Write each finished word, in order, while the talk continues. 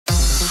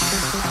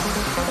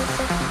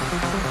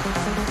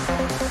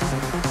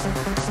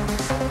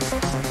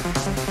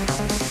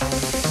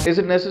Is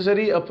it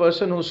necessary a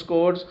person who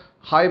scores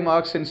high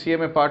marks in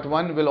CMA Part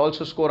 1 will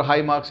also score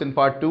high marks in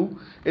Part 2?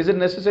 Is it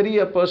necessary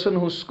a person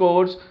who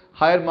scores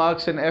higher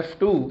marks in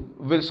F2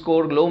 will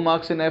score low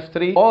marks in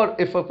F3? Or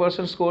if a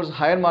person scores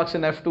higher marks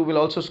in F2 will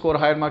also score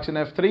higher marks in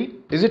F3?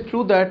 Is it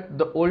true that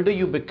the older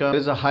you become,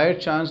 there is a higher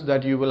chance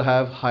that you will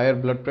have higher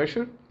blood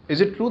pressure? Is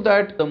it true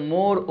that the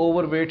more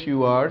overweight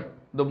you are,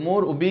 the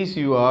more obese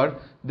you are,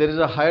 there is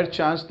a higher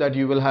chance that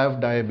you will have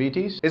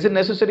diabetes? Is it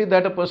necessary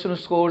that a person who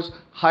scores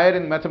higher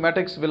in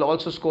mathematics will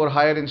also score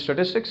higher in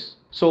statistics?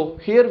 So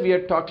here we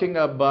are talking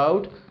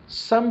about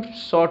some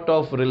sort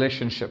of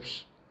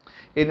relationships.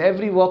 In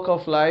every walk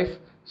of life,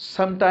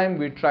 sometimes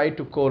we try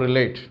to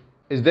correlate.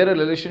 Is there a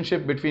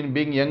relationship between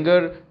being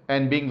younger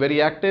and being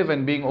very active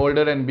and being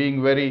older and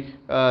being very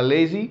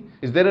lazy?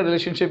 Is there a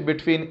relationship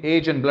between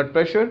age and blood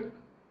pressure,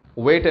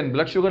 weight and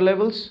blood sugar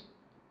levels?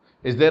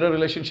 Is there a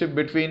relationship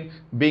between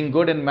being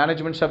good in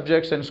management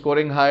subjects and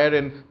scoring higher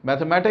in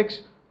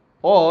mathematics?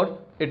 Or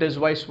it is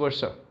vice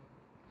versa?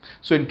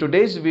 So in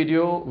today's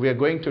video, we are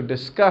going to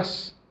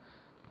discuss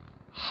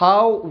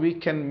how we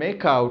can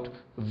make out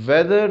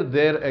whether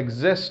there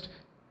exists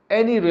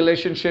any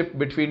relationship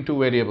between two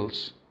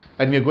variables.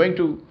 And we are going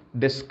to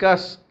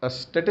discuss a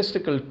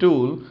statistical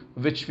tool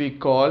which we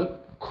call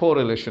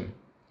correlation.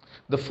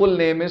 The full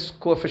name is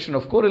coefficient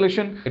of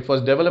correlation. It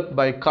was developed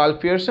by Carl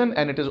Pearson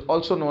and it is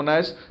also known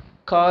as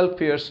Carl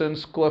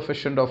Pearson's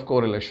coefficient of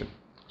correlation.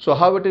 So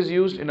how it is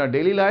used in our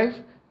daily life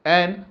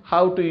and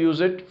how to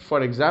use it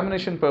for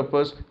examination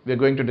purpose, we are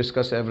going to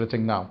discuss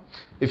everything now.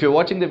 If you're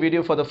watching the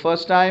video for the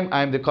first time,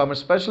 I am the commerce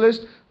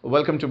specialist.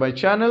 Welcome to my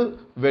channel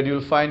where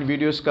you'll find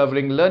videos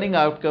covering learning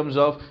outcomes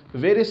of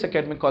various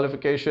academic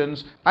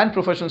qualifications and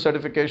professional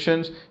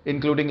certifications,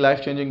 including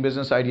life-changing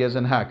business ideas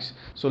and hacks.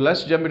 So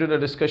let's jump into the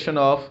discussion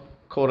of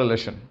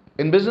correlation.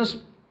 In business,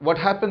 what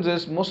happens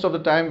is most of the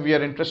time we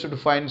are interested to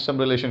find some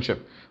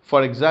relationship.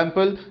 For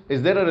example,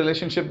 is there a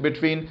relationship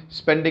between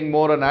spending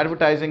more on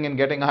advertising and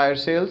getting higher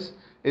sales?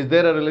 Is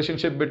there a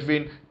relationship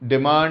between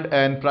demand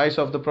and price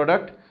of the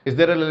product? Is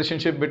there a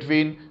relationship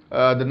between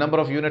the number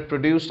of units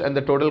produced and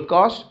the total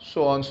cost?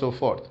 So on and so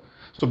forth.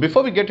 So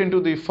before we get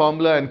into the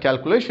formula and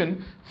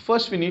calculation,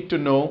 first we need to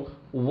know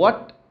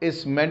what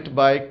is meant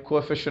by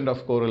coefficient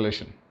of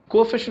correlation.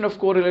 Coefficient of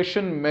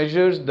correlation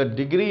measures the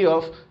degree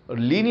of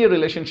linear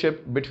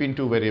relationship between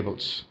two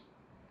variables.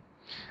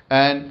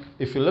 And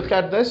if you look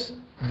at this,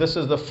 this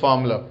is the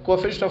formula.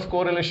 Coefficient of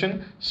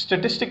correlation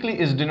statistically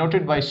is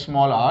denoted by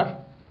small r.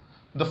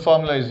 The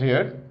formula is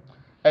here.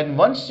 And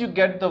once you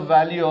get the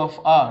value of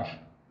r,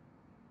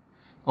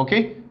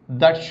 okay,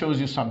 that shows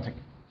you something.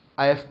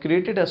 I have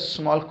created a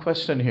small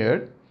question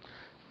here.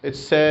 It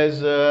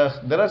says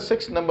there are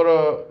six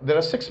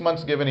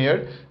months given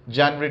here,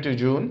 January to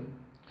June.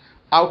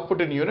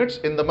 Output in units.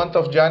 In the month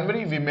of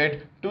January, we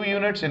made 2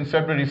 units, in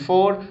February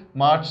 4,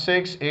 March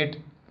 6,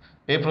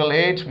 April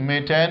 8,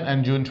 May 10,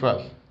 and June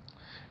 12.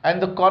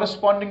 And the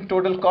corresponding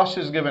total cost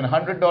is given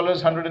 $100,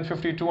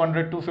 $150,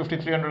 $200,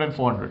 $250, $300, and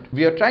 $400.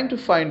 We are trying to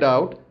find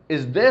out,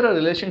 is there a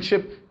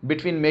relationship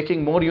between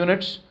making more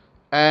units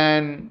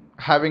and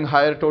having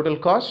higher total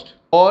cost?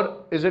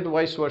 Or is it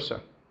vice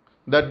versa?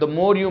 That the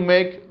more you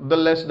make, the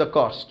less the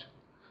cost.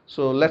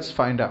 So let's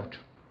find out.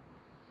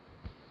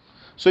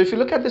 So if you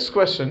look at this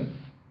question,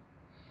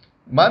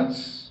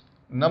 months,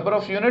 number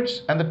of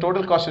units, and the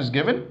total cost is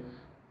given.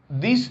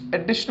 These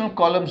additional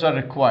columns are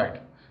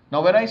required.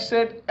 Now when I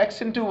said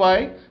x into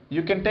y,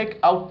 you can take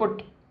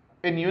output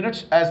in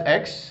units as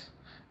x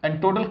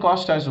and total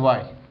cost as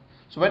y.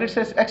 So when it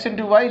says x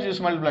into y, you just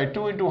multiply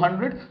 2 into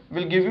 100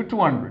 will give you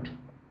 200.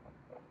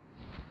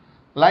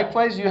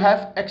 Likewise, you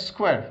have x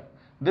square.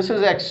 This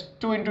is x,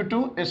 2 into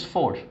 2 is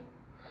 4.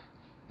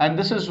 And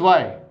this is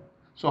y.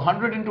 So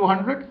 100 into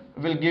 100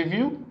 will give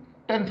you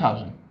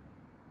 10,000.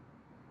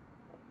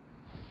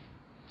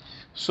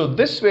 So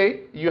this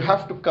way you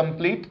have to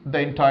complete the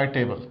entire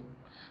table.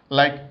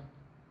 Like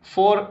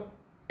 4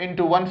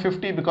 into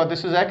 150, because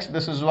this is x,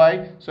 this is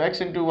y. So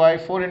x into y,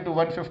 4 into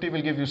 150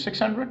 will give you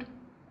 600.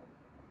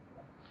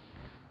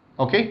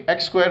 Okay,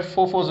 x square,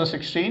 4 4s are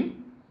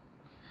 16.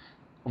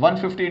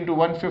 150 into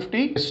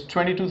 150 is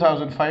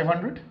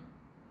 22,500.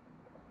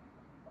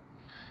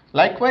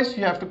 Likewise,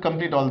 you have to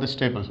complete all this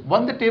table.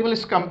 Once the table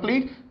is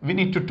complete, we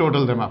need to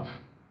total them up.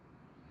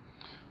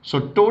 So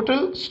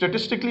total,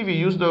 statistically, we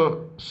use the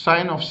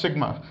sign of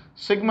sigma.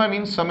 Sigma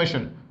means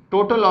summation.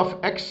 Total of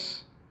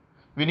x,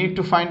 we need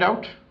to find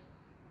out.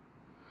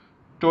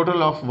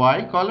 Total of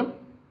y column.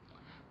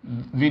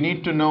 We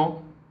need to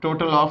know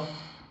total of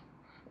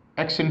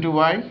x into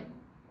y.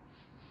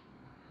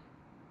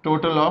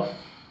 Total of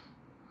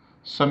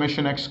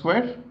summation x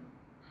square.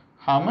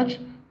 How much?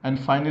 And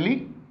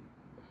finally,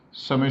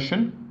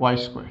 summation y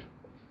square.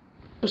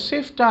 To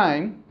save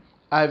time,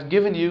 I have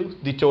given you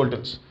the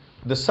totals.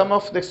 The sum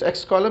of this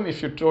x column,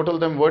 if you total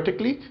them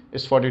vertically,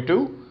 is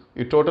 42.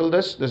 You total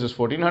this is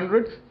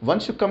 1400.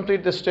 Once you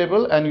complete this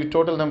table and you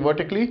total them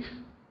vertically,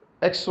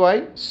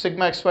 xy,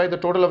 sigma xy, the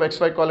total of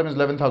xy column is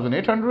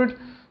 11,800.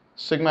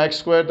 Sigma x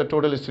square, the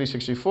total is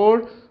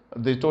 364.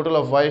 The total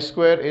of y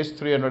square is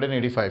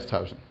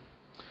 385,000.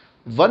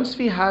 Once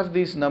we have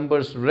these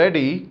numbers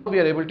ready, we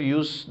are able to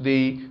use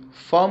the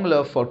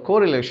formula for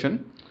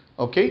correlation.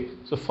 Okay,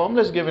 so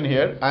formula is given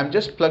here. I'm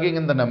just plugging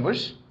in the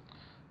numbers.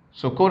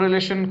 So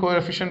correlation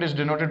coefficient is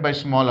denoted by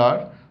small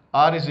r.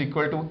 R is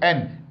equal to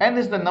n. N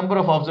is the number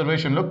of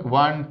observation. Look,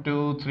 1,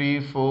 2, 3,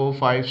 4,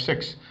 5,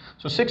 6.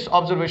 So 6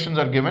 observations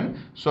are given.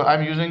 So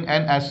I'm using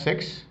n as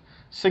 6.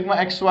 Sigma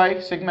xy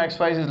is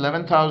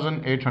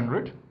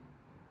 11,800.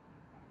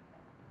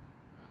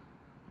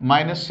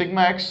 Minus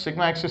sigma x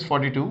is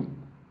 42.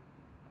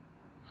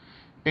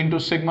 Into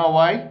sigma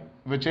y,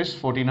 which is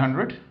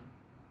 1400.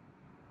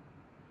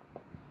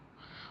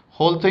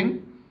 Whole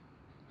thing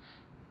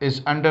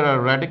is under a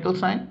radical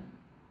sign.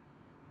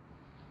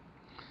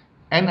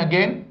 N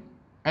again,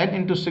 n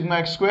into sigma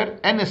x square,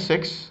 n is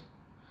 6.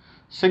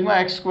 Sigma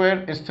x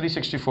square is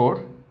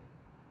 364.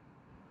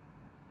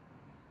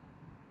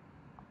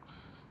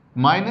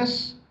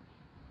 Minus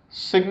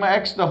sigma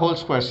x the whole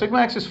square. Sigma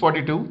x is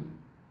 42.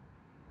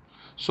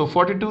 So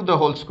 42 the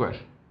whole square.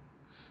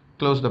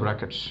 Close the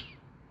brackets.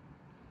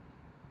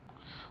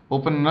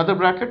 Open another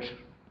bracket.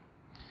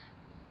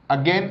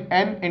 Again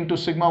n into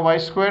sigma y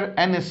square,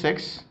 n is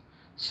 6.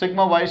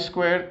 Sigma y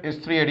square is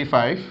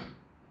 385.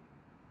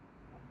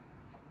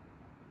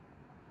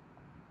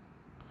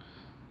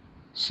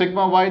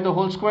 Sigma y the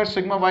whole square,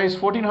 sigma y is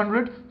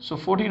 1400. So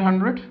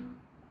 1400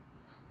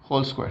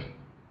 whole square.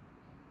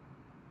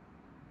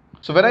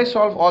 So when I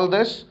solve all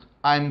this,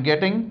 I am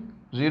getting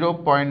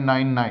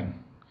 0.99,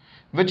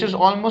 which is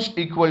almost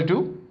equal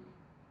to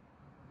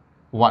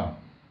 1.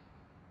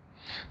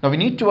 Now we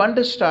need to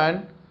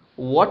understand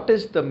what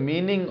is the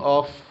meaning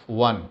of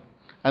 1.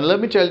 And let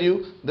me tell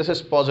you, this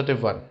is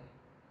positive 1.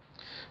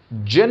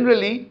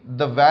 Generally,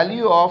 the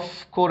value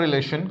of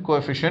correlation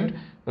coefficient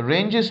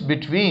ranges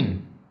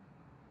between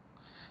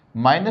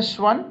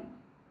 -1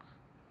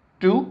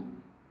 to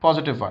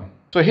positive 1.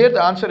 So here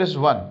the answer is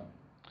 1.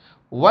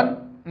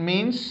 1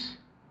 means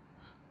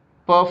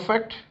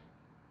perfect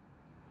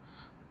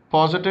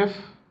positive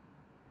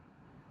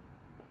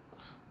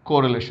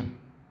correlation.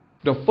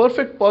 Now,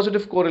 perfect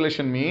positive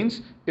correlation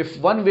means if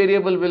one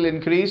variable will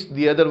increase,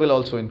 the other will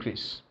also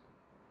increase.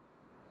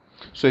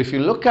 So if you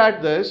look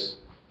at this,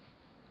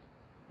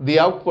 the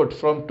output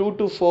from 2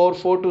 to 4,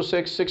 4 to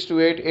 6, 6 to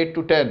 8, 8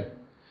 to 10,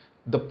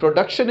 the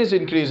production is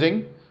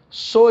increasing,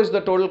 so is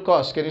the total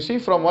cost. Can you see,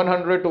 from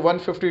 100 to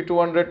 150,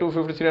 200,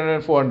 250, 300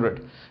 and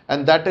 400,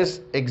 and that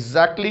is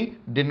exactly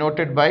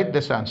denoted by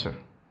this answer.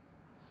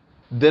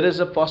 There is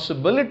a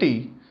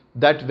possibility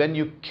that when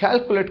you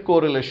calculate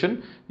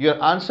correlation,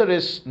 your answer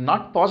is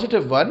not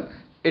positive 1,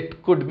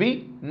 it could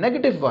be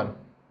negative 1.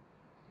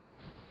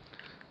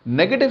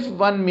 Negative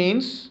 1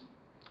 means,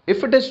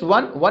 if it is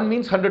 1, 1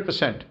 means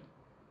 100%.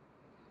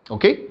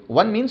 Okay,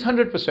 1 means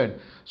 100%.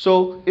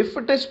 So if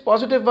it is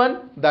positive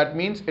 1, that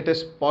means it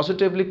is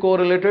positively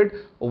correlated.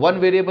 One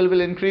variable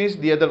will increase,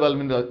 the other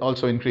will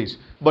also increase.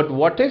 But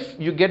what if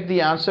you get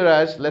the answer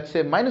as, let's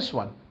say,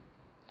 -1?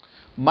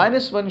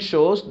 -1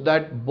 shows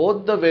that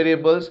both the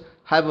variables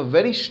have a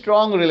very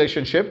strong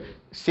relationship.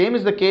 Same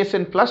is the case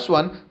in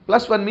 +1.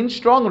 +1 means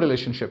strong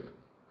relationship.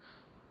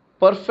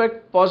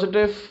 Perfect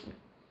positive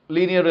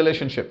linear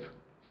relationship.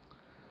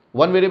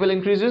 One variable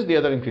increases, the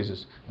other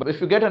increases. But if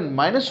you get a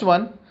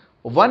 -1,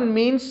 1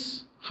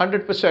 means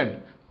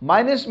 100%.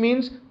 Minus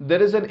means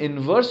there is an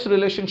inverse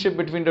relationship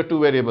between the two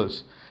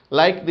variables.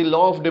 Like the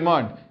law of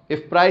demand.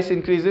 If price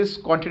increases,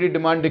 quantity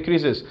demand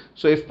decreases.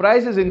 So if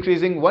price is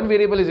increasing, one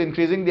variable is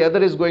increasing, the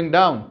other is going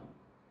down.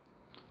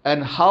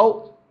 And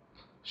how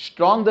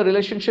strong the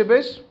relationship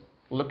is?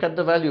 Look at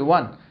the value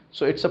 1.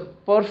 So it's a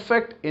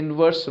perfect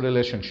inverse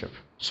relationship.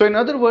 So in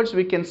other words,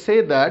 we can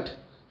say that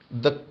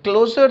the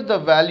closer the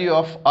value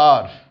of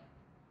R,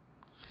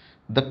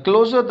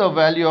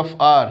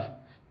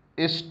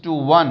 is to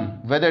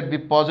 1, whether it be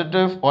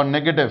positive or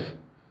negative,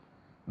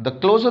 the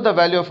closer the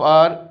value of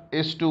R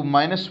is to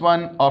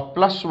 -1 or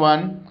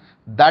 +1,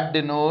 that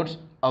denotes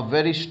a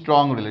very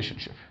strong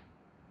relationship.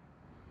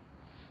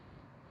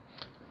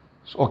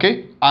 So,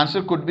 okay,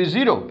 answer could be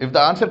 0. If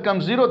the answer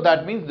comes 0,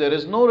 that means there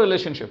is no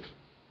relationship.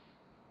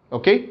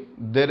 Okay,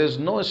 there is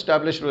no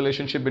established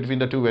relationship between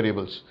the two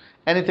variables.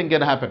 Anything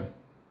can happen.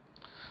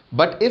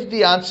 But if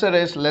the answer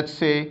is, let's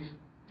say,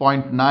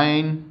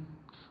 0.9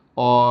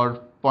 or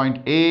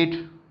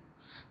 0.8,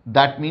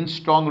 that means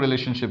strong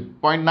relationship.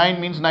 0.9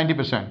 means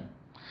 90%.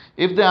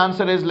 If the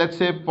answer is, let's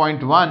say,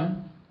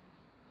 0.1,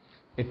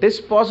 it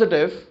is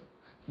positive,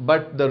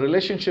 but the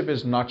relationship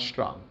is not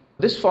strong.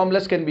 This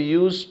formulas can be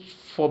used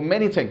for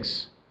many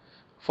things.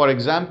 For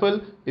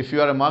example, if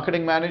you are a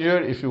marketing manager,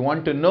 if you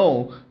want to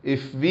know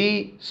if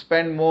we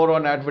spend more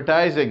on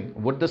advertising,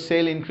 would the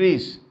sale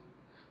increase?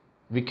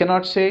 We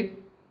cannot say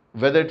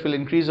whether it will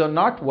increase or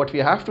not. What we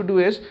have to do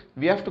is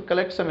we have to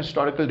collect some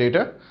historical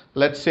data.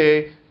 Let's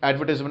say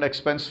advertisement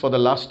expense for the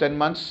last 10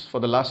 months, for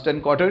the last 10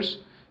 quarters,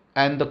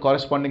 and the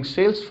corresponding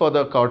sales for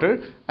the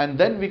quarter, and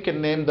then we can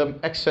name them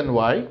X and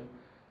Y.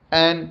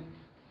 and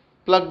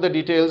plug the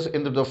details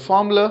into the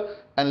formula,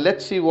 and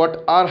let's see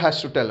what R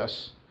has to tell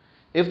us.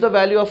 If the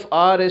value of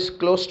R is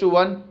close to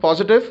 1,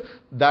 positive,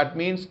 that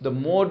means the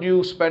more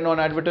you spend on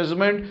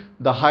advertisement,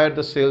 the higher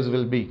the sales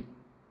will be.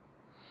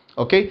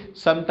 Okay,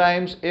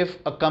 sometimes if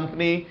a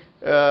company,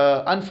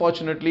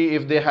 unfortunately,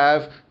 if they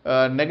have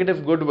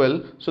negative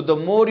goodwill, so the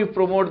more you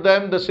promote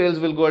them, the sales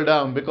will go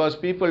down because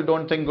people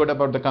don't think good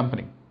about the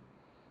company.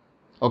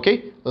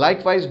 Okay,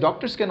 likewise,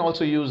 doctors can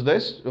also use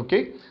this.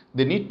 Okay,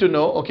 they need to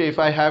know, okay, if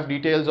I have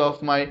details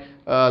of my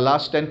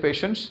last 10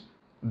 patients,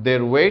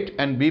 their weight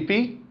and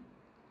BP.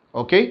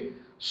 Okay,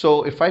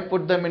 so if I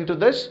put them into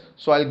this,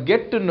 so I'll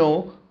get to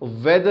know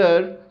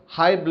whether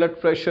high blood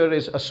pressure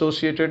is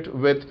associated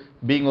with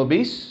being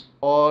obese,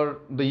 or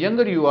the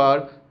younger you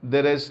are,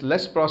 there is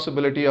less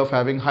possibility of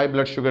having high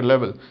blood sugar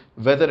level.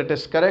 Whether it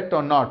is correct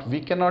or not,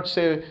 we cannot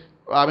say,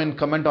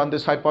 comment on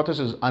this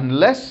hypothesis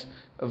unless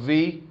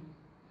we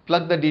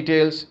plug the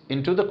details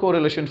into the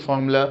correlation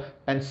formula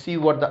and see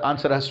what the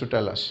answer has to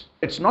tell us.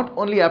 It's not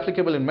only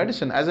applicable in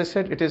medicine, as I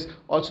said, it is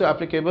also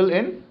applicable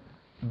in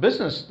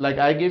business. Like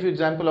I gave you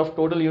example of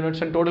total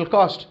units and total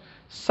cost.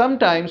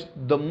 Sometimes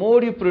the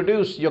more you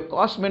produce, your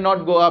cost may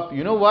not go up.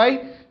 You know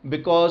why?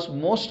 Because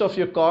most of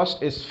your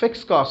cost is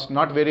fixed cost,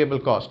 not variable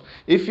cost.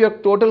 If your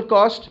total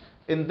cost,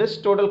 in this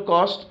total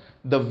cost,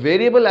 the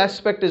variable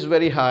aspect is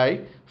very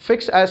high,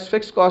 fixed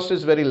cost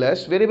is very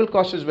less, variable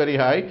cost is very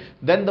high,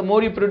 then the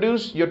more you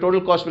produce, your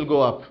total cost will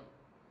go up.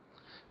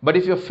 But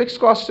if your fixed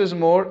cost is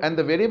more and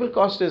the variable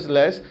cost is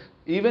less,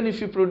 even if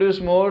you produce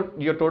more,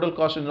 your total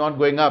cost is not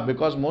going up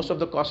because most of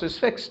the cost is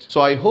fixed. So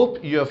I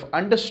hope you have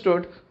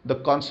understood the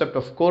concept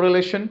of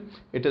correlation.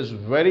 It is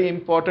very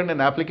important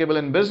and applicable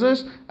in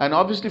business, and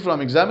obviously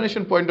from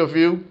examination point of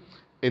view,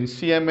 in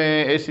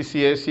CMA,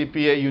 ACCA,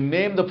 CPA, you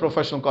name the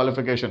professional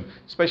qualification,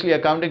 especially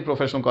accounting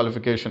professional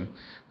qualification.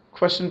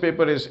 Question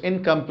paper is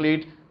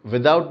incomplete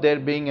without there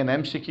being an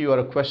MCQ or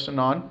a question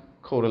on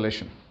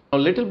correlation. A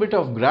little bit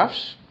of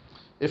graphs.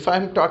 If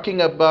I'm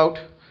talking about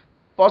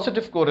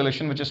positive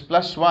correlation, which is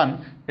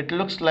 +1, it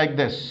looks like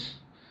this.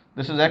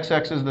 This is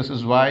x-axis, this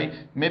is y.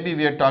 Maybe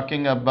we are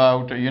talking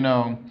about,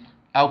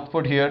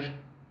 output here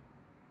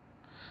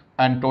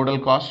and total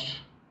cost.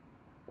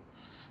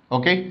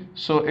 Okay,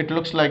 so it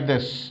looks like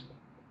this.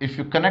 If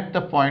you connect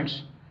the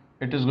points,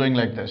 it is going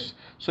like this.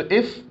 So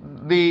if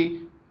the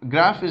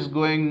graph is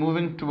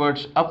moving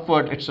towards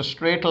upward, it's a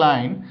straight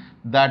line.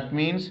 That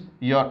means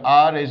your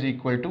R is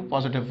equal to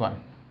 +1.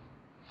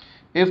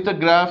 If the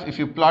graph, if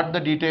you plot the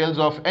details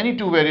of any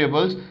two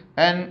variables,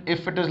 and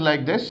if it is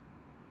like this,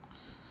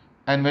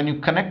 and when you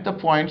connect the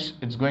points,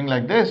 it's going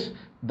like this,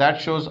 that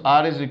shows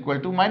R is equal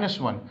to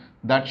 -1.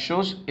 That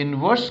shows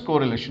inverse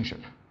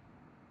correlationship.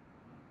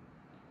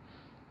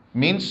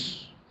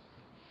 Means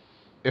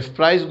if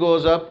price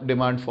goes up,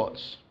 demand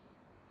falls.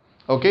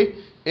 Okay,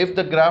 if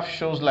the graph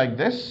shows like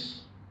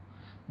this,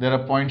 there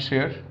are points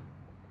here.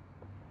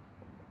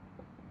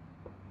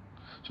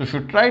 So if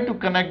you try to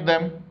connect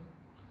them,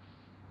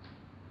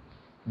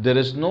 there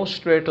is no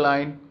straight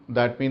line.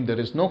 That means there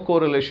is no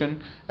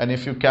correlation. And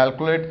if you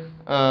calculate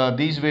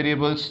these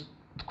variables,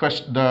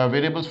 the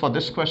variables for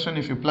this question,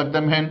 if you plug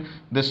them in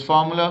this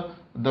formula,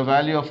 the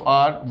value of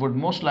R would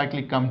most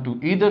likely come to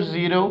either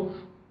 0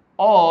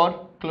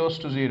 or close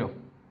to 0.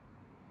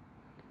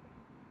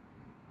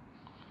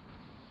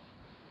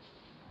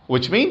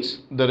 Which means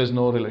there is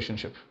no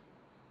relationship.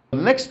 The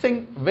next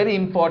thing very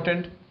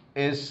important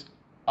is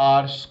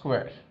R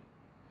square,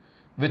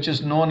 which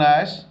is known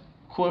as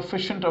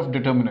coefficient of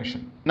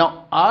determination.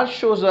 Now R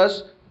shows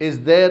us, is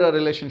there a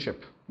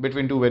relationship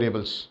between two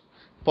variables,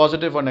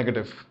 positive or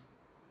negative,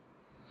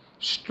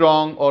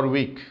 strong or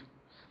weak.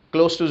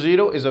 Close to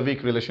 0 is a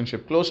weak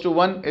relationship, close to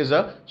 1 is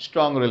a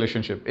strong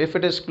relationship. If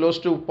it is close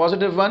to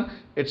 +1,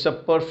 it's a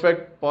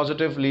perfect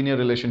positive linear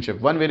relationship.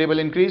 One variable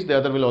increase, the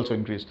other will also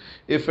increase.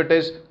 If it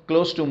is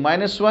close to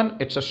 -1,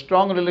 it's a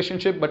strong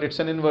relationship, but it's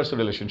an inverse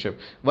relationship.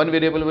 One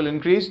variable will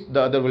increase,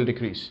 the other will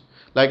decrease.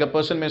 Like a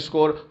person may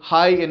score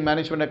high in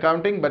management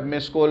accounting but may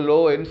score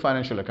low in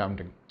financial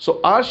accounting. So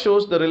R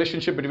shows the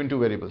relationship between two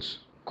variables.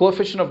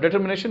 Coefficient of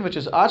determination, which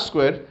is R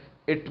square,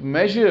 it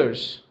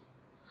measures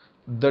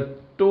the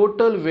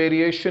total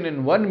variation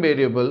in one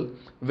variable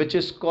which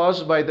is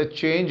caused by the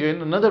change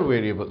in another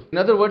variable. In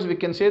other words, we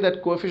can say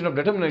that coefficient of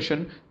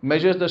determination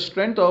measures the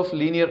strength of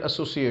linear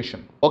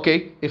association.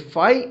 Okay, if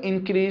I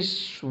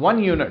increase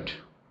 1 unit,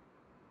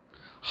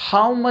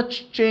 how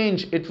much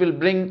change it will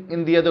bring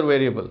in the other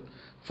variable?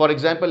 For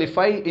example, if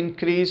I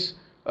increase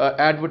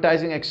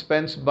advertising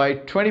expense by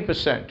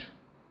 20%,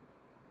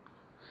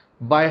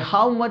 by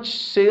how much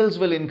sales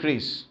will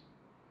increase?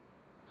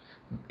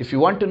 If you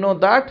want to know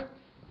that,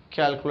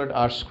 calculate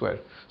R square.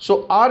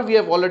 So R we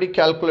have already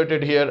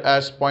calculated here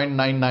as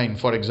 0.99,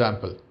 for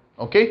example.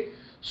 Okay,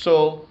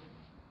 so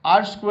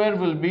R square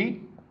will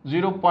be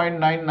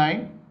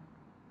 0.99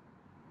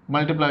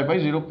 multiplied by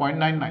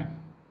 0.99.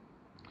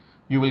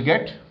 You will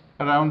get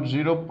around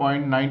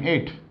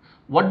 0.98.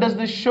 What does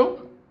this show?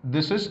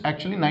 This is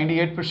actually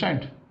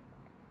 98%,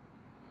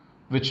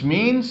 which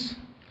means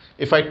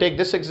if I take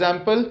this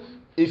example,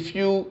 if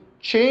you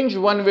change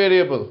one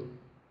variable,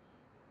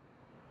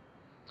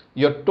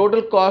 your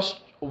total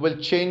cost will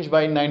change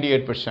by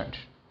 98%.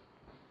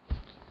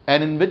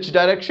 And in which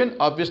direction?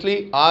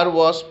 Obviously, R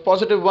was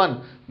positive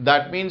 1.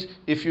 That means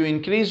if you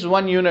increase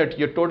 1 unit,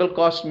 your total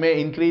cost may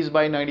increase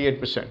by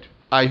 98%.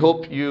 I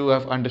hope you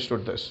have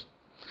understood this.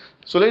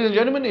 So ladies and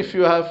gentlemen, if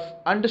you have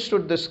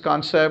understood this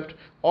concept,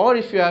 or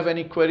if you have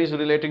any queries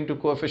relating to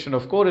coefficient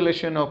of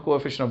correlation or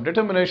coefficient of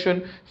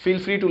determination, feel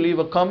free to leave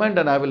a comment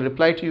and I will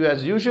reply to you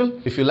as usual.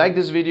 If you like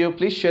this video,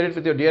 please share it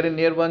with your dear and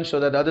near ones so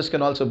that others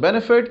can also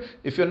benefit.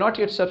 If you're not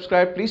yet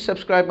subscribed, please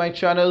subscribe my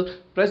channel.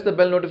 Press the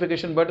bell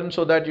notification button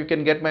so that you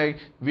can get my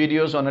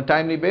videos on a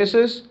timely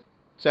basis.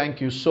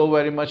 Thank you so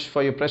very much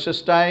for your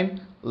precious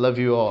time. Love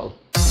you all.